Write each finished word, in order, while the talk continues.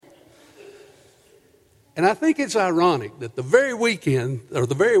And I think it's ironic that the very weekend, or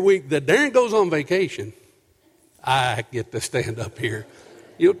the very week that Darren goes on vacation, I get to stand up here.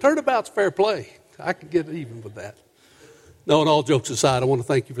 Turnabout's fair play. I can get even with that. No, and all jokes aside, I want to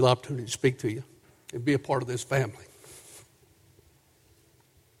thank you for the opportunity to speak to you and be a part of this family.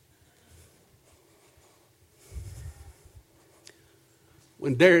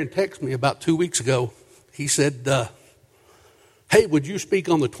 When Darren texted me about 2 weeks ago, he said, hey, would you speak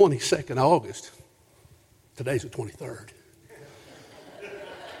on the 22nd of August? Today's the 23rd.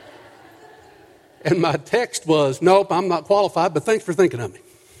 And my text was, nope, I'm not qualified, but thanks for thinking of me.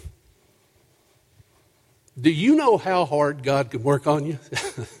 Do you know how hard God can work on you?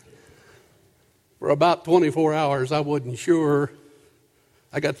 For about 24 hours, I wasn't sure.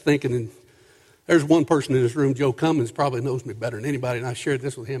 I got to thinking, and there's one person in this room, Joe Cummins, probably knows me better than anybody, and I shared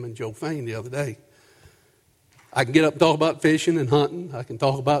this with him and Joe Fain the other day. I can get up and talk about fishing and hunting. I can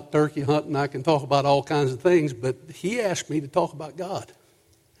talk about turkey hunting. I can talk about all kinds of things, but he asked me to talk about God,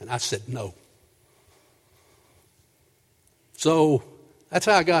 and I said no. So that's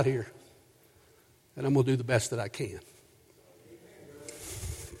how I got here, and I'm going to do the best that I can.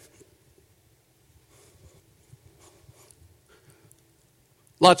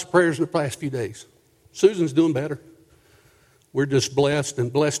 Lots of prayers in the past few days. Susan's doing better. We're just blessed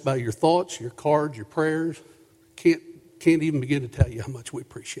and blessed by your thoughts, your cards, your prayers. Can't even begin to tell you how much we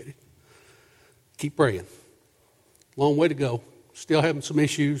appreciate it. Keep praying. Long way to go. Still having some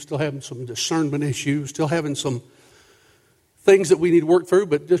issues, still having some discernment issues, still having some things that we need to work through,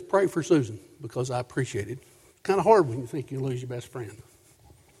 but just pray for Susan because I appreciate it. It's kind of hard when you think you lose your best friend.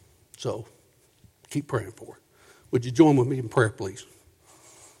 So keep praying for her. Would you join with me in prayer, please?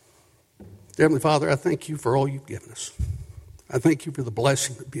 Heavenly Father, I thank you for all you've given us. I thank you for the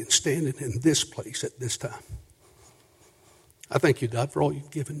blessing of being standing in this place at this time. I thank you, God, for all you've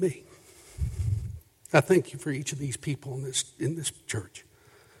given me. I thank you for each of these people in this church.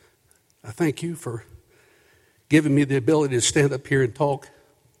 I thank you for giving me the ability to stand up here and talk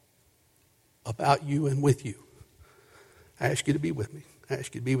about you and with you. I ask you to be with me. I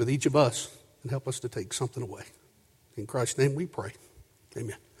ask you to be with each of us and help us to take something away. In Christ's name we pray.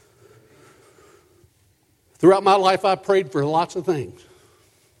 Amen. Throughout my life, I've prayed for lots of things.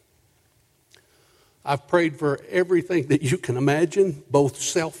 I've prayed for everything that you can imagine, both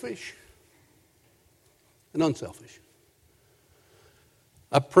selfish and unselfish.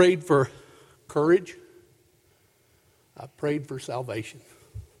 I've prayed for courage. I've prayed for salvation.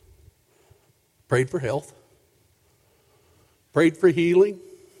 Prayed for health. Prayed for healing.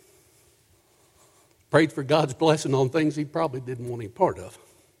 Prayed for God's blessing on things he probably didn't want any part of.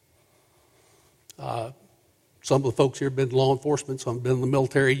 Some of the folks here have been in law enforcement, some have been in the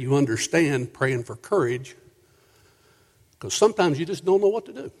military. You understand praying for courage because sometimes you just don't know what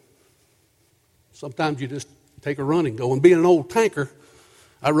to do. Sometimes you just take a run and go. And being an old tanker,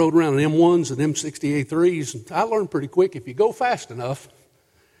 I rode around in M1s and M60A3s, and I learned pretty quick if you go fast enough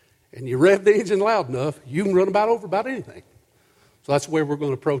and you rev the engine loud enough, you can run over about anything. So that's the way we're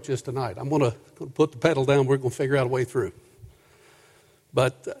going to approach this tonight. I'm going to put the pedal down. We're going to figure out a way through.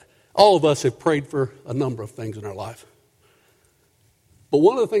 But all of us have prayed for a number of things in our life. But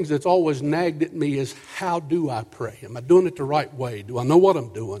one of the things that's always nagged at me is, how do I pray? Am I doing it the right way? Do I know what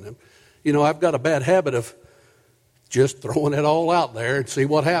I'm doing? And, I've got a bad habit of just throwing it all out there and see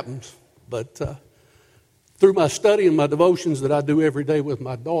what happens. But through my study and my devotions that I do every day with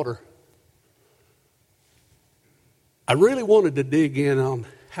my daughter, I really wanted to dig in on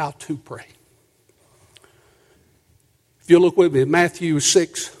how to pray. If you look with me at Matthew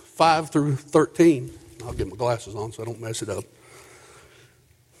 6, 5 through 13. I'll get my glasses on so I don't mess it up.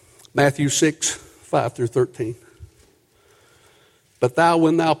 Matthew 6, 5 through 13. But thou,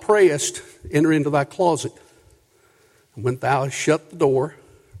 when thou prayest, enter into thy closet. And when thou hast shut the door,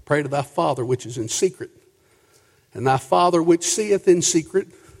 pray to thy Father which is in secret. And thy Father which seeth in secret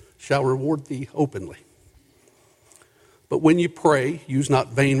shall reward thee openly. But when you pray, use not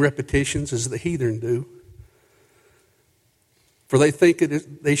vain repetitions as the heathen do, for they think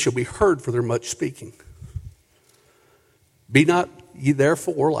they shall be heard for their much speaking. Be not ye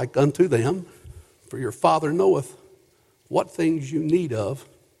therefore like unto them, for your Father knoweth what things you need of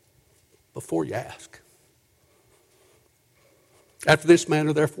before you ask. After this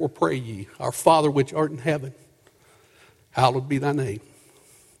manner therefore pray ye, Our Father which art in heaven, hallowed be thy name.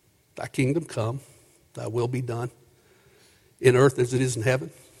 Thy kingdom come, thy will be done, in earth as it is in heaven.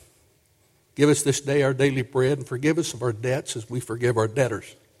 Give us this day our daily bread, and forgive us of our debts as we forgive our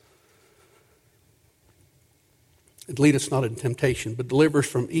debtors. And lead us not into temptation, but deliver us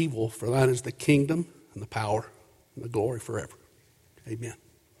from evil, for thine is the kingdom and the power and the glory forever. Amen.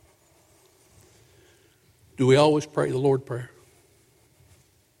 Do we always pray the Lord's Prayer?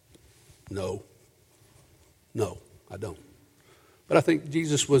 No. No, I don't. But I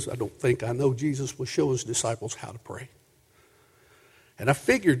know Jesus was showing his disciples how to pray. And I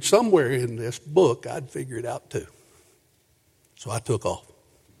figured somewhere in this book I'd figure it out too. So I took off.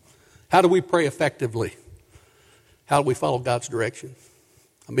 How do we pray effectively? How do we follow God's direction?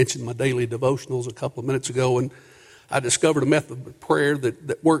 I mentioned my daily devotionals a couple of minutes ago, and I discovered a method of prayer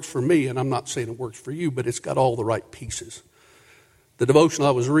that works for me, and I'm not saying it works for you, but it's got all the right pieces. The devotional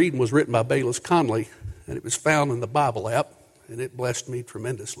I was reading was written by Bayless Conley, and it was found in the Bible app, and it blessed me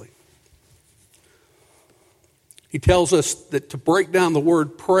tremendously. He tells us that to break down the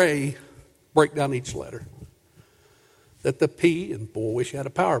word pray, break down each letter. That the P, and boy, I wish I had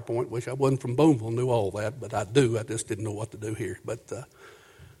a PowerPoint, wish I wasn't from Boonville, knew all that, but I do, I just didn't know what to do here. But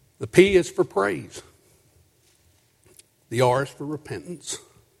the P is for praise. The R is for repentance.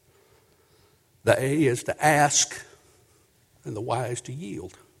 The A is to ask, and the Y is to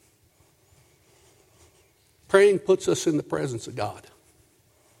yield. Praying puts us in the presence of God.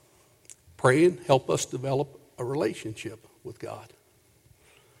 Praying helps us develop a relationship with God.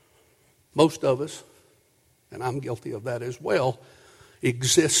 Most of us, and I'm guilty of that as well,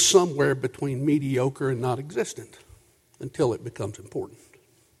 exist somewhere between mediocre and not existent until it becomes important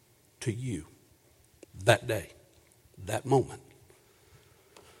to you that day, that moment.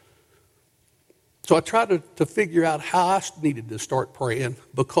 So I tried to figure out how I needed to start praying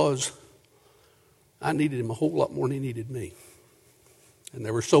because I needed him a whole lot more than he needed me. And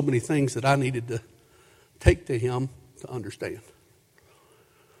there were so many things that I needed to take to him to understand.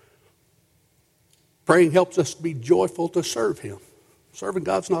 Praying helps us be joyful to serve him. Serving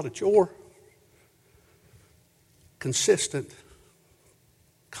God's not a chore. Consistent,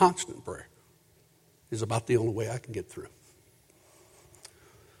 constant prayer is about the only way I can get through.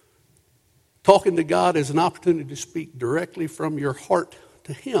 Talking to God is an opportunity to speak directly from your heart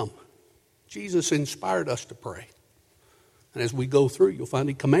to him. Jesus inspired us to pray. And as we go through, you'll find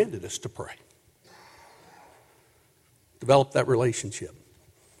he commanded us to pray. Develop that relationship.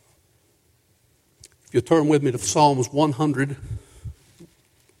 If you'll turn with me to Psalms 100,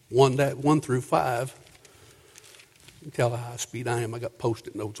 1 through 5. You can tell how high speed I am. I got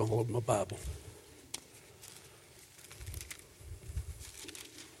Post-it notes all over my Bible.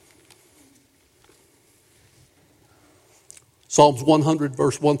 Psalms 100,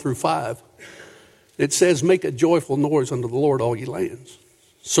 verse 1 through 5. It says, "Make a joyful noise unto the Lord, all ye lands.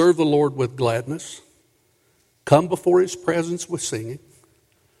 Serve the Lord with gladness. Come before his presence with singing.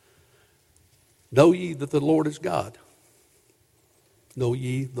 Know ye that the Lord is God. Know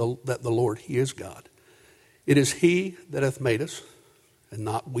ye that the Lord, he is God. It is he that hath made us, and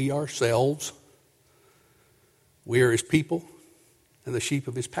not we ourselves. We are his people, and the sheep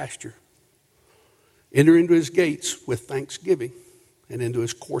of his pasture. Enter into his gates with thanksgiving, and into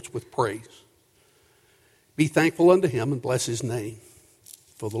his courts with praise. Be thankful unto him, and bless his name.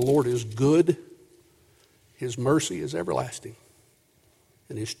 For the Lord is good, his mercy is everlasting,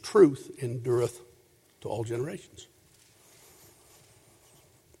 and his truth endureth to all generations."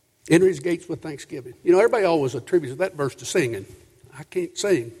 Enter his gates with thanksgiving. You know, everybody always attributes that verse to singing. I can't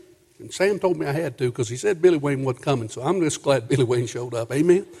sing. And Sam told me I had to because he said Billy Wayne wasn't coming, so I'm just glad Billy Wayne showed up.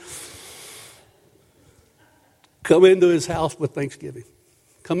 Amen? Come into his house with thanksgiving.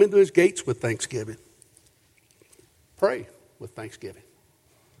 Come into his gates with thanksgiving. Pray with thanksgiving.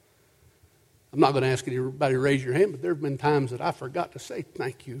 I'm not going to ask everybody to raise your hand, but there have been times that I forgot to say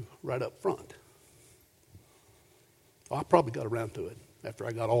thank you right up front. Well, I probably got around to it after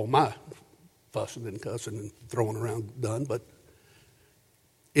I got all my fussing and cussing and throwing around done, but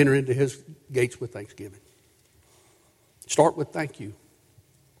enter into his gates with thanksgiving. Start with thank you.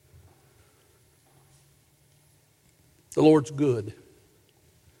 The Lord's good.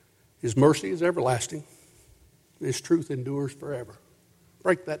 His mercy is everlasting. His truth endures forever.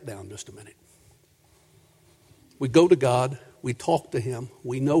 Break that down just a minute. We go to God. We talk to him.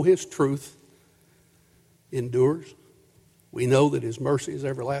 We know his truth endures. We know that his mercy is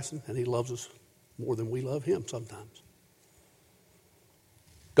everlasting, and he loves us more than we love him sometimes.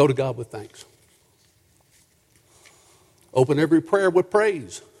 Go to God with thanks. Open every prayer with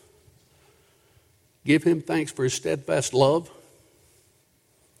praise. Give him thanks for his steadfast love,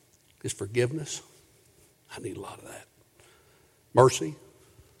 his forgiveness. I need a lot of that. Mercy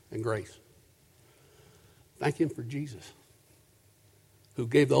and grace. Thank him for Jesus, who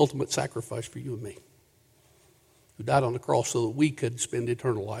gave the ultimate sacrifice for you and me, who died on the cross so that we could spend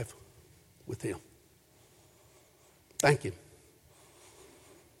eternal life with him. Thank him.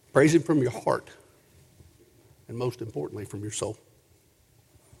 Praise him from your heart, and most importantly, from your soul.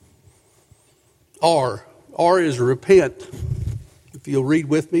 R, R is repent. If you'll read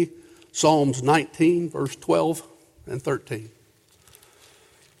with me, Psalms 19, verse 12 and 13.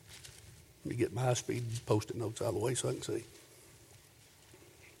 Let me get my high-speed Post-it notes out of the way so I can see.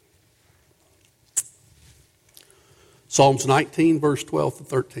 Psalms 19, verse 12 to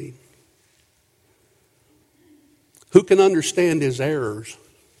 13. Who can understand his errors?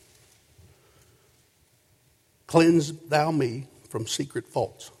 Cleanse thou me from secret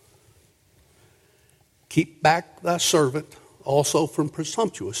faults. Keep back thy servant also from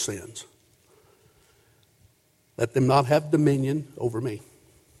presumptuous sins. Let them not have dominion over me.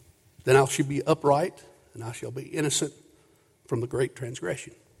 Then I shall be upright, and I shall be innocent from the great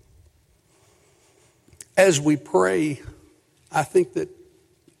transgression. As we pray, I think that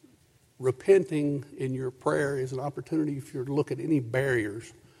repenting in your prayer is an opportunity for you to look at any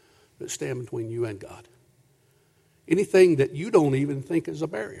barriers that stand between you and God. Anything that you don't even think is a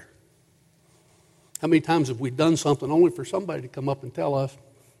barrier. How many times have we done something only for somebody to come up and tell us,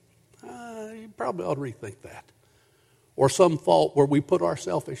 you probably ought to rethink that. Or some fault where we put our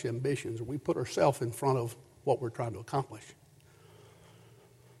selfish ambitions, or we put ourselves in front of what we're trying to accomplish.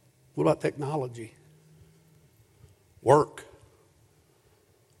 What about technology? Work?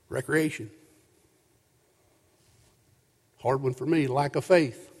 Recreation? Hard one for me, lack of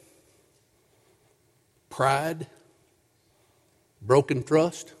faith. Pride? Broken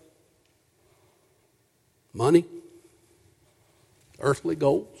trust? Money? Earthly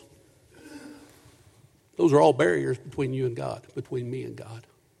goals? Those are all barriers between you and God, between me and God.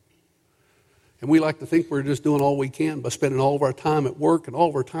 And we like to think we're just doing all we can by spending all of our time at work and all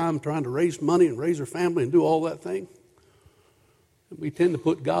of our time trying to raise money and raise our family and do all that thing. And we tend to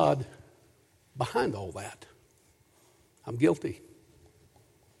put God behind all that. I'm guilty.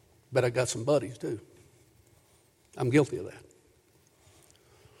 But I got some buddies too. I'm guilty of that.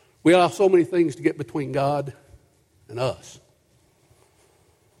 We have so many things to get between God and us.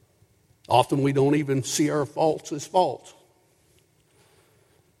 Often we don't even see our faults as faults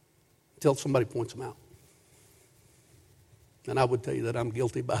until somebody points them out. And I would tell you that I'm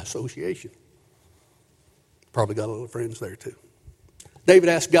guilty by association. Probably got a little friends there too. David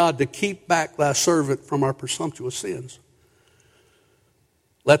asked God to keep back thy servant from our presumptuous sins.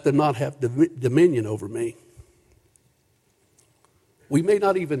 Let them not have dominion over me. We may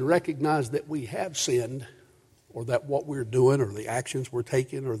not even recognize that we have sinned, or that what we're doing, or the actions we're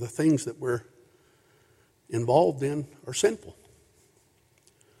taking, or the things that we're involved in are sinful.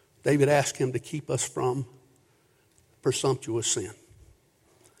 David asked him to keep us from presumptuous sin.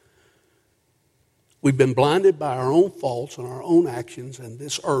 We've been blinded by our own faults and our own actions and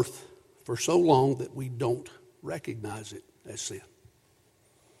this earth for so long that we don't recognize it as sin.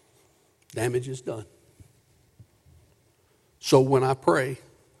 Damage is done. So when I pray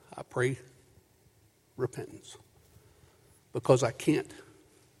repentance. Because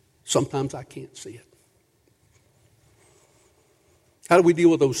sometimes I can't see it. How do we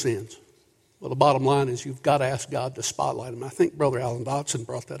deal with those sins? Well, the bottom line is you've got to ask God to spotlight them. I think Brother Alan Dotson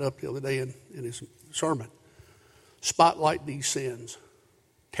brought that up the other day in his sermon. Spotlight these sins.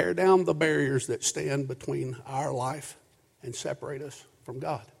 Tear down the barriers that stand between our life and separate us from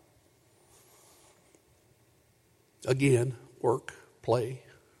God. Again, work, play,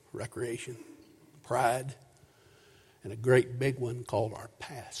 recreation, pride, and a great big one called our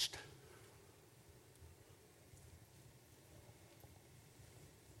past.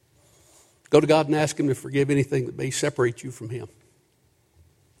 Go to God and ask Him to forgive anything that may separate you from Him.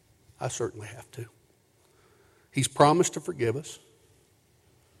 I certainly have to. He's promised to forgive us.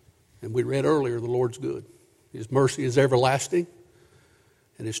 And we read earlier, the Lord's good. His mercy is everlasting,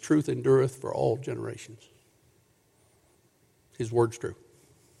 and His truth endureth for all generations. His word's true.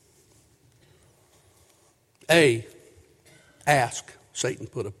 Ask. Satan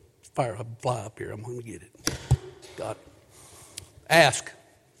put a fly up here. I'm going to get it. God. Ask.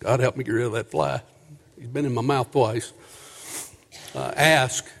 God help me get rid of that fly. He's been in my mouth twice.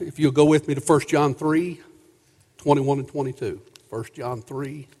 Ask. If you'll go with me to 1 John 3, 21 and 22. 1 John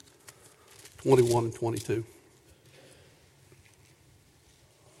 3, 21 and 22.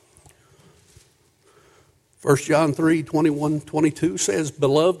 First John 3, 21, 22 says,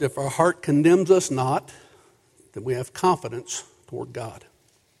 Beloved, if our heart condemns us not, then we have confidence toward God.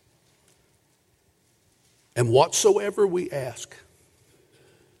 And whatsoever we ask,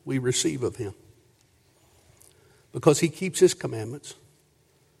 we receive of Him. Because He keeps His commandments,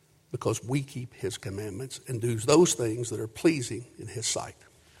 because we keep His commandments and do those things that are pleasing in His sight.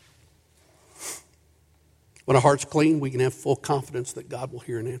 When our heart's clean, we can have full confidence that God will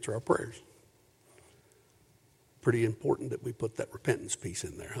hear and answer our prayers. Pretty important that we put that repentance piece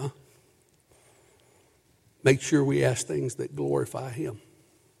in there, huh? make sure we ask things that glorify Him.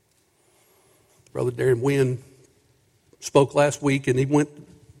 Brother Darren Wynn spoke last week, and he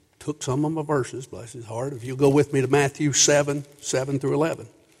took some of my verses, bless his heart. If you'll go with me to Matthew 7 through 11.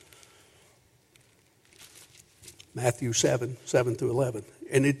 Matthew 7 through 11.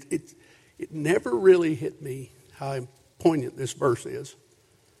 And it never really hit me how poignant this verse is,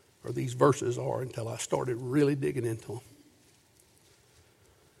 or these verses are, until I started really digging into them.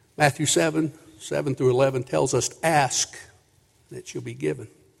 Matthew 7 through 11 tells us, ask, and it shall be given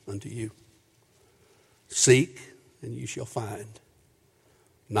unto you. Seek, and you shall find.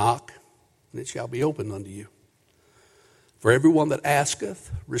 Knock, and it shall be opened unto you. For everyone that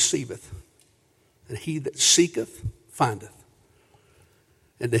asketh, receiveth, and he that seeketh, findeth.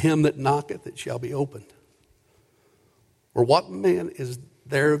 And to him that knocketh, it shall be opened. Or what man is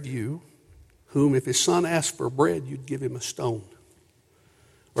there of you, whom if his son asked for bread, you'd give him a stone?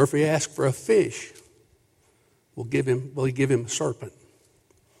 Or if he asked for a fish, will he give him a serpent?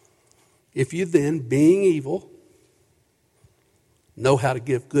 If you then, being evil, know how to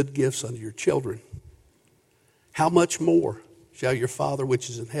give good gifts unto your children, how much more shall your Father which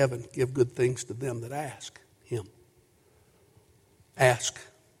is in heaven give good things to them that ask Him? Ask.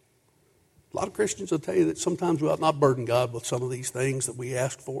 A lot of Christians will tell you that sometimes we ought not burden God with some of these things that we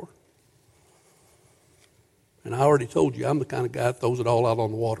ask for. And I already told you, I'm the kind of guy that throws it all out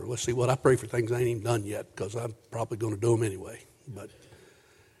on the water. Let's see what I pray for things I ain't even done yet, because I'm probably going to do them anyway. But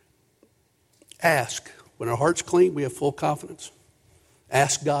ask. When our heart's clean, we have full confidence.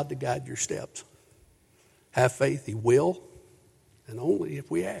 Ask God to guide your steps. Have faith, He will, and only if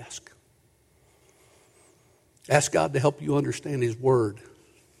we ask. Ask God to help you understand His Word,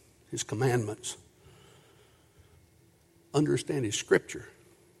 His commandments. Understand His Scripture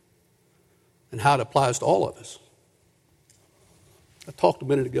and how it applies to all of us. I talked a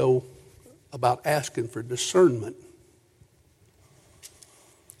minute ago about asking for discernment.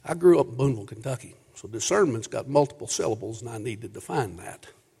 I grew up in Boonville, Kentucky, so discernment's got multiple syllables, and I need to define that.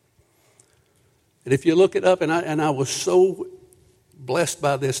 And if you look it up, and I was so blessed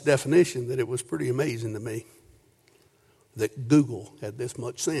by this definition that it was pretty amazing to me that Google had this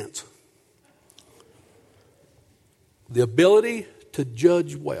much sense. The ability to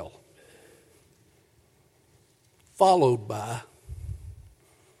judge well, followed by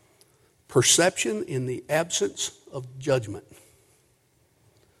perception in the absence of judgment,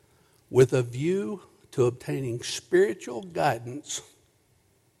 with a view to obtaining spiritual guidance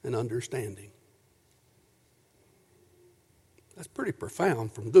and understanding. That's pretty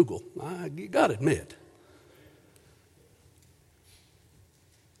profound from Google, you got to admit.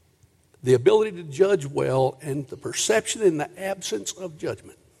 The ability to judge well and the perception in the absence of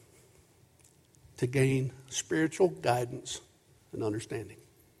judgment to gain spiritual guidance and understanding.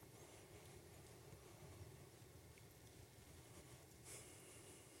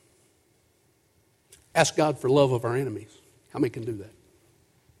 Ask God for love of our enemies. How many can do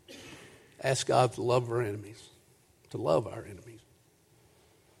that? Ask God for love of our enemies, to love our enemies.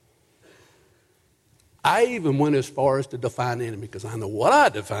 I even went as far as to define enemy, because I know what I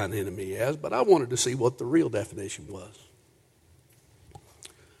define enemy as, but I wanted to see what the real definition was.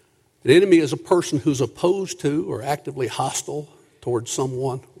 An enemy is a person who's opposed to or actively hostile towards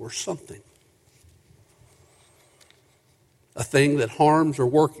someone or something. A thing that harms or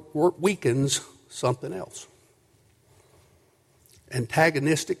weakens something else.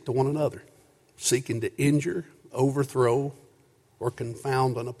 Antagonistic to one another, seeking to injure, overthrow, or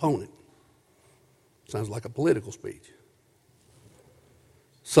confound an opponent. Sounds like a political speech.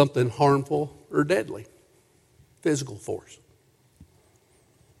 Something harmful or deadly. Physical force.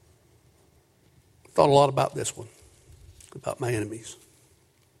 Thought a lot about this one, about my enemies,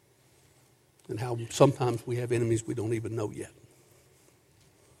 and how sometimes we have enemies we don't even know yet.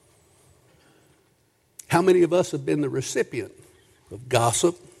 How many of us have been the recipient of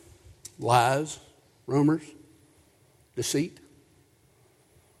gossip, lies, rumors, deceit?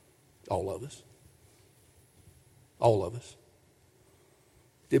 All of us. All of us.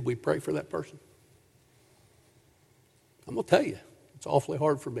 Did we pray for that person? I'm going to tell you, it's awfully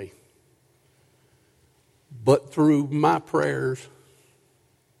hard for me. But through my prayers,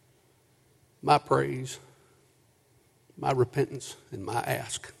 my praise, my repentance, and my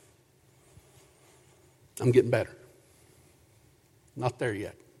ask, I'm getting better. Not there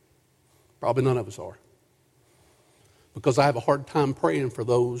yet. Probably none of us are. Because I have a hard time praying for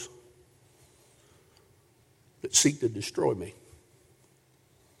those that seek to destroy me.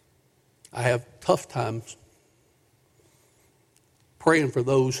 I have tough times praying for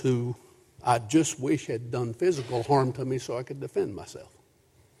those who I just wish had done physical harm to me so I could defend myself.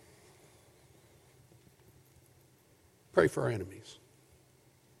 Pray for our enemies.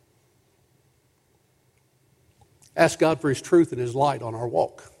 Ask God for His truth and His light on our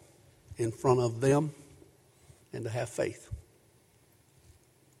walk in front of them, and to have faith.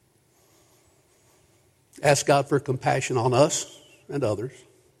 Ask God for compassion on us and others.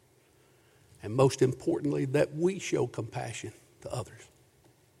 And most importantly, that we show compassion to others.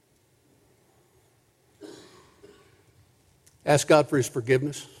 Ask God for His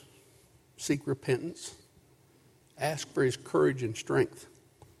forgiveness. Seek repentance. Ask for His courage and strength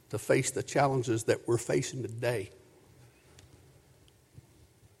to face the challenges that we're facing today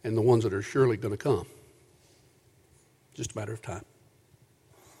and the ones that are surely going to come. Just a matter of time.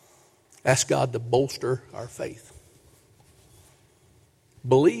 Ask God to bolster our faith.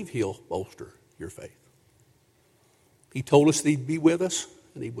 Believe He'll bolster your faith. He told us that He'd be with us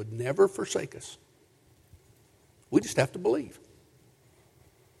and He would never forsake us. We just have to believe.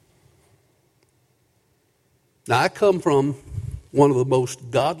 Now, I come from one of the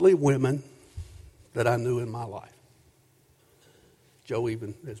most godly women that I knew in my life. Joe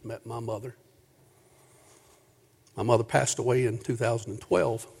even has met my mother. My mother passed away in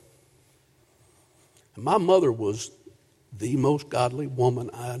 2012. And my mother was the most godly woman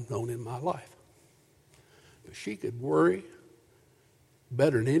I had known in my life. But she could worry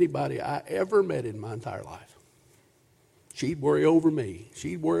better than anybody I ever met in my entire life. She'd worry over me.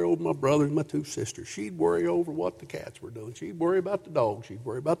 She'd worry over my brother and my two sisters. She'd worry over what the cats were doing. She'd worry about the dog. She'd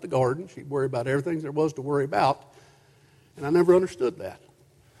worry about the garden. She'd worry about everything there was to worry about. And I never understood that.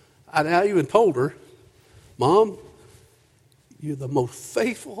 I even told her, Mom, you're the most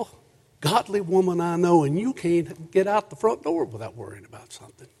faithful, godly woman I know, and you can't get out the front door without worrying about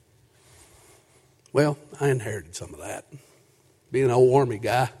something. Well, I inherited some of that. Being an old Army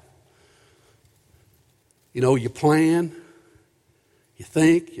guy, you know, you plan, you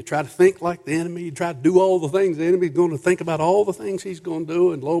think, you try to think like the enemy, you try to do all the things the enemy's going to think about, all the things he's going to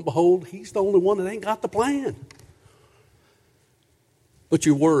do, and lo and behold, he's the only one that ain't got the plan. But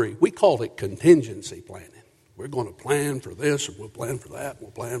you worry. We call it contingency planning. We're going to plan for this, or we'll plan for that, and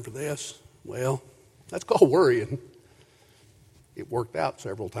we'll plan for this. Well, that's called worrying. It worked out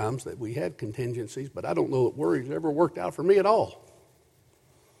several times that we had contingencies, but I don't know that worry's ever worked out for me at all.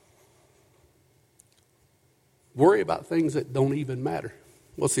 Worry about things that don't even matter.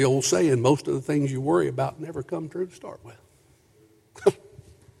 What's the old saying? Most of the things you worry about never come true to start with.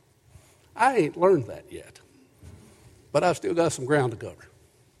 I ain't learned that yet. But I've still got some ground to cover.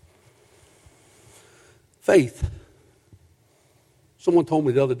 Faith. Someone told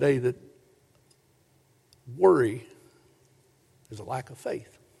me the other day that worry is a lack of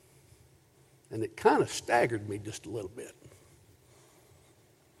faith. And it kind of staggered me just a little bit.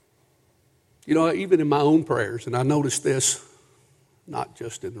 You know, even in my own prayers, and I noticed this, not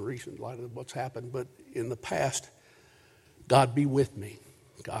just in the recent light of what's happened, but in the past, God be with me.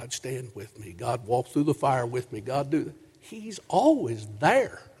 God stand with me. God walk through the fire with me. God do that. He's always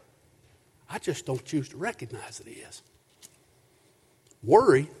there. I just don't choose to recognize that He is.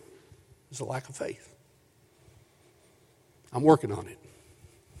 Worry is a lack of faith. I'm working on it.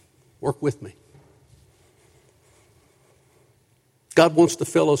 Work with me. God wants to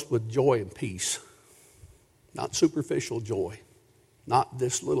fill us with joy and peace. Not superficial joy. Not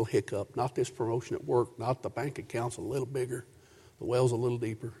this little hiccup. Not this promotion at work. Not the bank account's a little bigger. The well's a little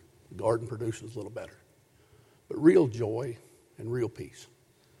deeper. The garden produces a little better. But real joy and real peace.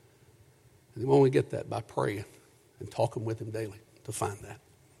 And we only get that by praying and talking with Him daily to find that.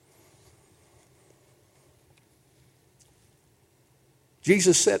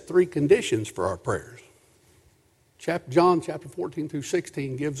 Jesus set 3 conditions for our prayers. John chapter 14 through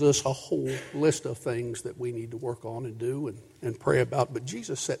 16 gives us a whole list of things that we need to work on and do and pray about. But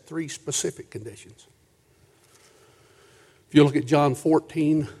Jesus set 3 specific conditions. If you look at John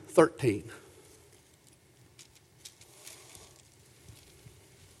 14:13.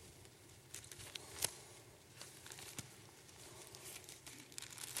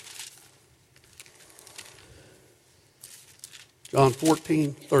 John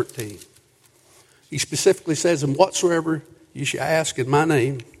 14:13. He specifically says, and whatsoever you shall ask in my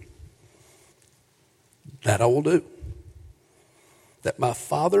name, that I will do, that my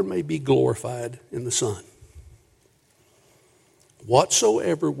Father may be glorified in the Son.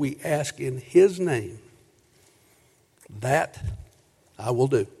 Whatsoever we ask in His name, that I will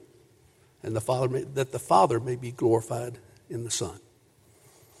do, and that the Father may be glorified in the Son.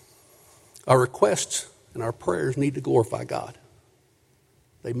 Our requests and our prayers need to glorify God.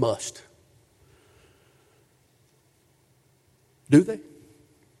 They must. Do they?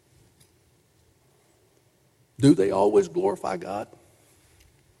 Do they always glorify God?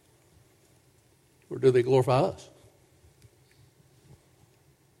 Or do they glorify us?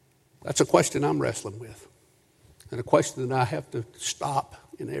 That's a question I'm wrestling with. And a question that I have to stop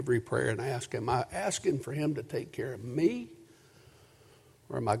in every prayer and ask, am I asking for him to take care of me,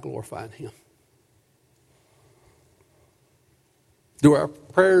 or am I glorifying him? Do our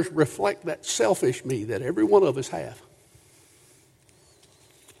prayers reflect that selfish me that every one of us have?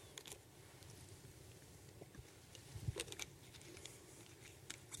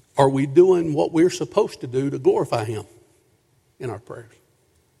 Are we doing what we're supposed to do to glorify him in our prayers?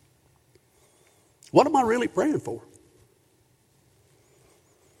 What am I really praying for?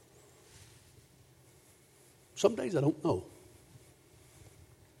 Some days I don't know.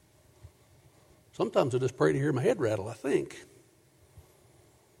 Sometimes I just pray to hear my head rattle, I think.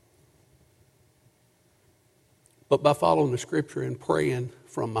 But by following the Scripture and praying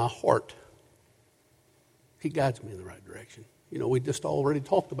from my heart, he guides me in the right direction. You know, we just already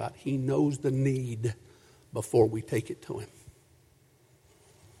talked about he knows the need before we take it to him.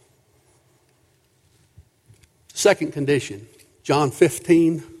 Second condition, John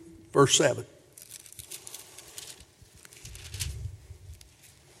 15, verse 7.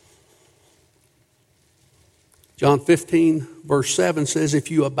 John 15, verse 7 says, if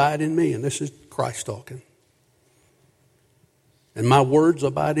you abide in me, and this is Christ talking, and my words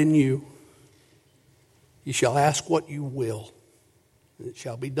abide in you, you shall ask what you will, and it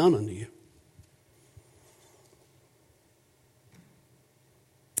shall be done unto you.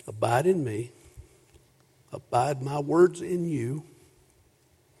 Abide in me, abide my words in you,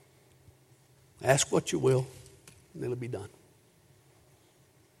 ask what you will, and it'll be done.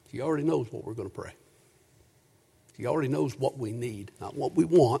 He already knows what we're going to pray. He already knows what we need, not what we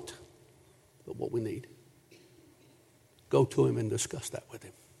want, but what we need. Go to him and discuss that with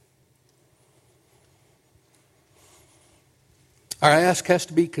him. Our ask has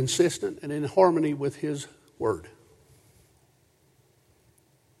to be consistent and in harmony with his word.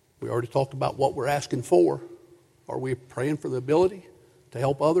 We already talked about what we're asking for. Are we praying for the ability to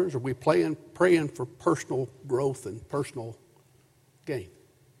help others? Are we praying for personal growth and personal gain?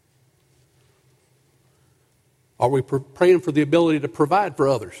 Are we praying for the ability to provide for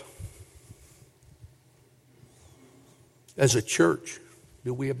others? As a church,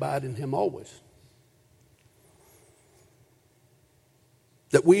 do we abide in him always?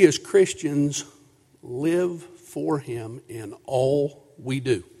 That we as Christians live for him in all we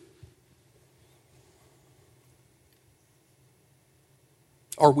do.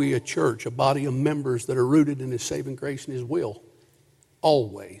 Are we a church, a body of members that are rooted in his saving grace and his will?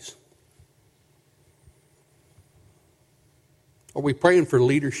 Always. Are we praying for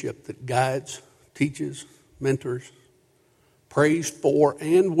leadership that guides, teaches, mentors, prays for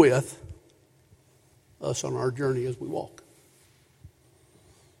and with us on our journey as we walk?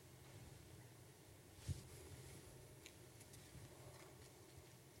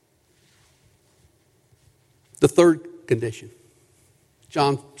 The third condition,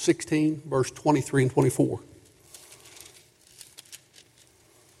 John 16, verse 23 and 24.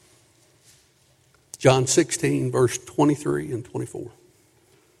 John 16, verse 23 and 24.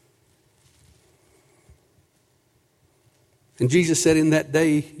 And Jesus said, in that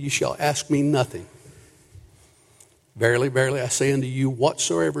day you shall ask me nothing. Verily, verily, I say unto you,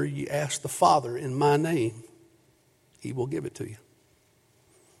 whatsoever ye ask the Father in my name, he will give it to you.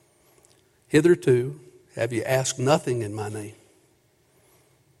 Hitherto have ye asked nothing in my name.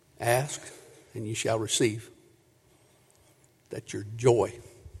 Ask, and ye shall receive, that your joy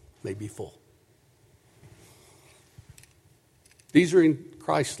may be full. These are in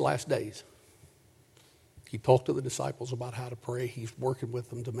Christ's last days. He talked to the disciples about how to pray. He's working with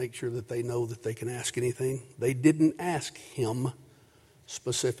them to make sure that they know that they can ask anything. They didn't ask him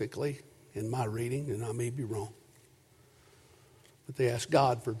specifically in my reading, and I may be wrong. But they asked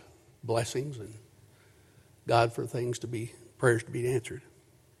God for blessings and God for things to be, prayers to be answered.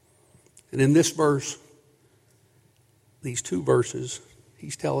 And in this verse, these two verses,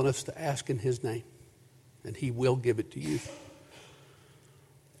 he's telling us to ask in his name, and he will give it to you.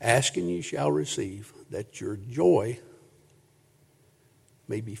 Ask and you shall receive, that your joy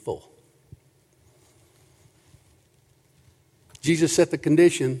may be full. Jesus set the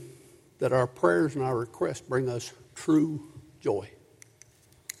condition that our prayers and our requests bring us true joy.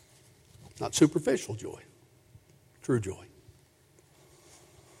 Not superficial joy, true joy.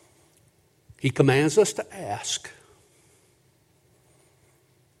 He commands us to ask.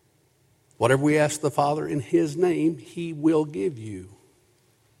 Whatever we ask the Father in his name, he will give you.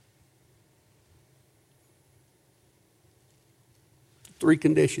 Three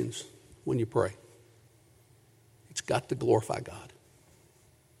conditions when you pray. It's got to glorify God.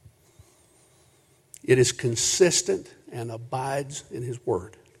 It is consistent and abides in his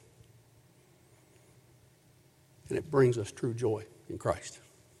word. and it brings us true joy in Christ.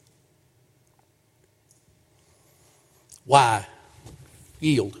 Why?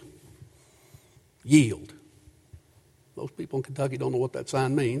 Yield. Yield. Most people in Kentucky don't know what that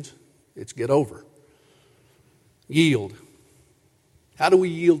sign means. It's get over. Yield. How do we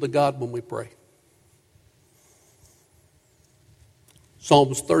yield to God when we pray?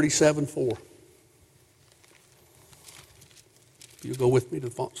 Psalms 37:4. If you go with me to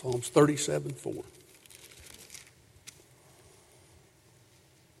Psalms 37:4.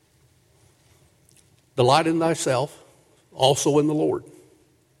 Delight in thyself, also in the Lord,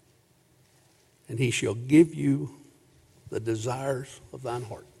 and he shall give you the desires of thine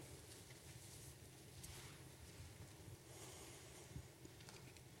heart.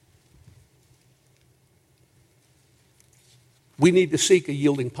 We need to seek a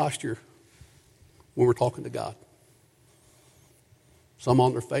yielding posture when we're talking to God. Some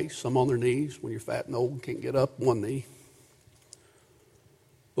on their face, some on their knees. When you're fat and old and can't get up, one knee.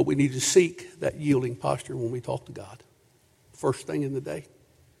 But we need to seek that yielding posture when we talk to God. First thing in the day,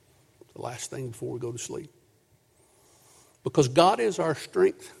 the last thing before we go to sleep. Because God is our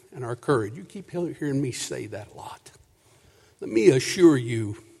strength and our courage. You keep hearing me say that a lot. Let me assure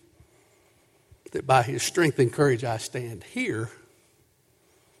you that by his strength and courage I stand here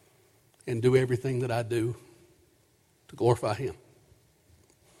and do everything that I do to glorify him.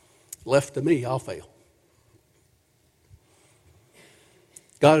 Left to me, I'll fail.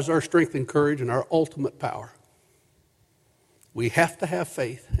 God is our strength and courage and our ultimate power. We have to have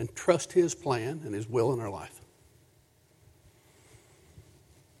faith and trust his plan and his will in our life.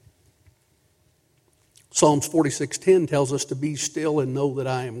 Psalms 46:10 tells us to be still and know that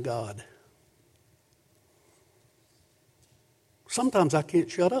I am God. Sometimes I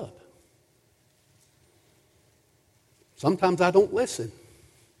can't shut up. Sometimes I don't listen.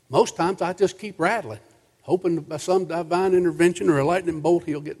 Most times I just keep rattling, hoping by some divine intervention or a lightning bolt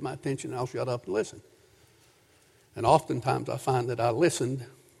he'll get my attention and I'll shut up and listen. And oftentimes I find that I listened,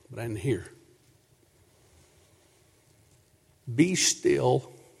 but I didn't hear. Be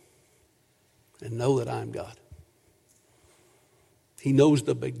still and know that I am God. He knows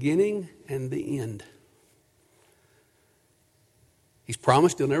the beginning and the end. He's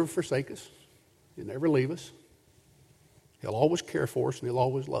promised he'll never forsake us. He'll never leave us. He'll always care for us and he'll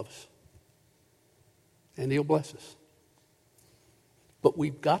always love us. And he'll bless us. But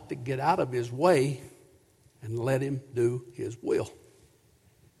we've got to get out of his way and let him do his will.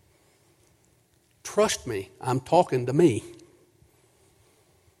 Trust me, I'm talking to me.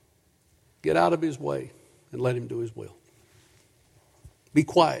 Get out of his way and let him do his will. Be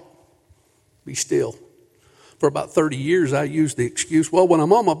quiet. Be still. For about 30 years, I used the excuse, well, when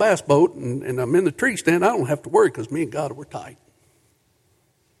I'm on my bass boat and I'm in the tree stand, I don't have to worry because me and God were tight.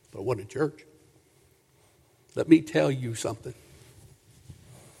 But I wasn't in church. Let me tell you something.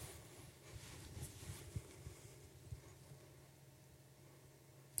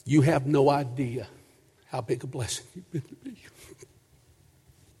 You have no idea how big a blessing you've been to me.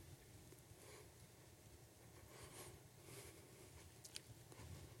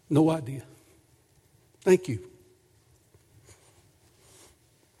 No idea. Thank you.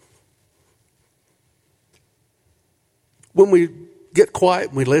 When we get quiet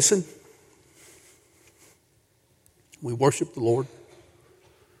and we listen, we worship the Lord,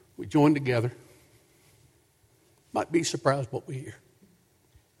 we join together, might be surprised what we hear.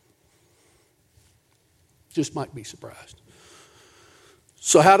 Just might be surprised.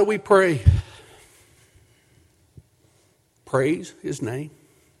 So how do we pray? Praise his name.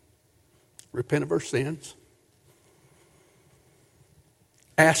 Repent of our sins.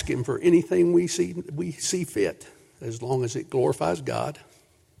 Ask him for anything we see fit, as long as it glorifies God,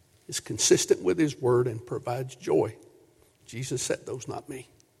 is consistent with his word, and provides joy. Jesus said those, not me.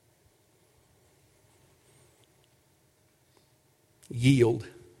 Yield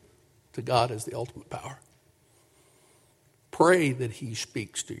to God as the ultimate power. Pray that he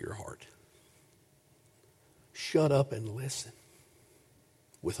speaks to your heart. Shut up and listen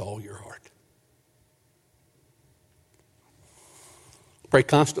with all your heart. Pray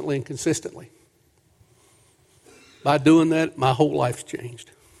constantly and consistently. By doing that, my whole life's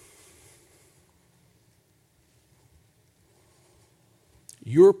changed.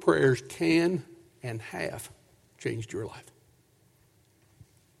 Your prayers can and have changed your life.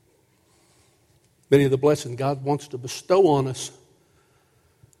 Many of the blessings God wants to bestow on us,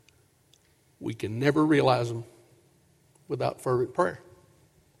 we can never realize them without fervent prayer.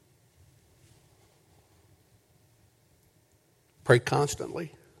 Pray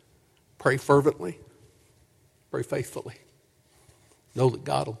constantly. Pray fervently. Pray faithfully. Know that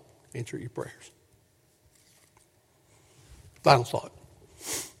God will answer your prayers. Final thought.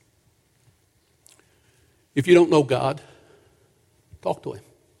 If you don't know God, talk to Him.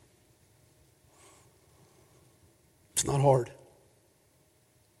 It's not hard.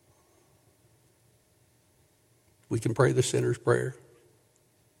 We can pray the sinner's prayer.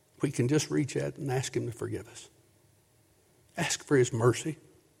 We can just reach out and ask Him to forgive us. Ask for His mercy.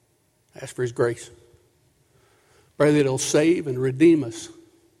 Ask for His grace. Pray that He'll save and redeem us.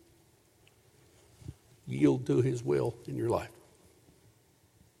 Yield to His will in your life.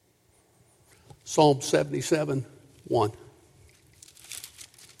 Psalm 77:1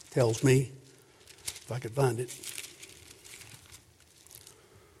 tells me, if I could find it,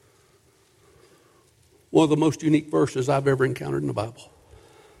 one of the most unique verses I've ever encountered in the Bible.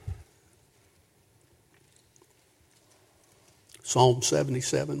 Psalm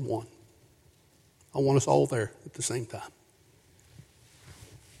 77:1. I want us all there at the same time.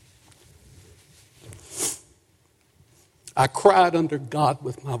 I cried unto God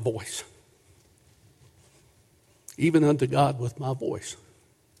with my voice, even unto God with my voice.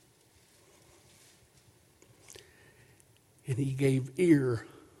 And He gave ear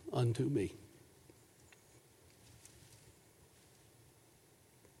unto me.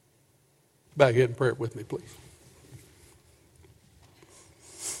 Bow your head in prayer with me, please.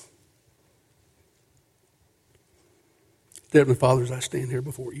 Heavenly Father, as I stand here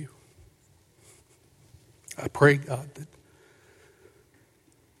before you, I pray, God, that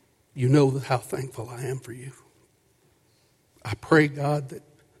you know how thankful I am for you. I pray, God, that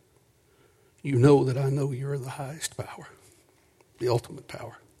you know that I know you're the highest power, the ultimate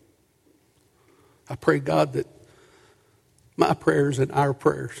power. I pray, God, that my prayers and our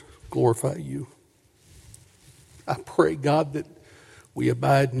prayers glorify you. I pray, God, that we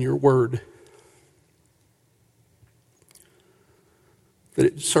abide in your word, that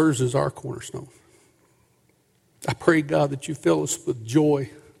it serves as our cornerstone. I pray, God, that you fill us with joy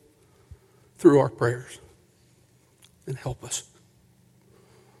through our prayers and help us.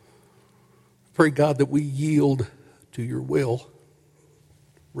 I pray, God, that we yield to your will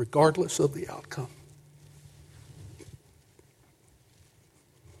regardless of the outcome.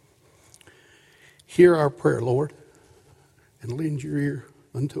 Hear our prayer, Lord, and lend your ear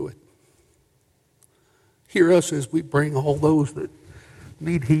unto it. Hear us as we bring all those that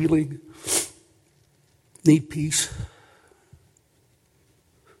need healing, need peace,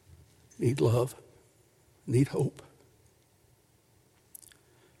 need love, need hope.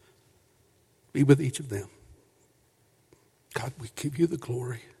 Be with each of them. God, we give you the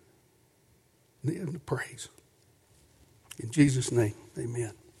glory and the praise. In Jesus' name,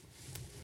 amen.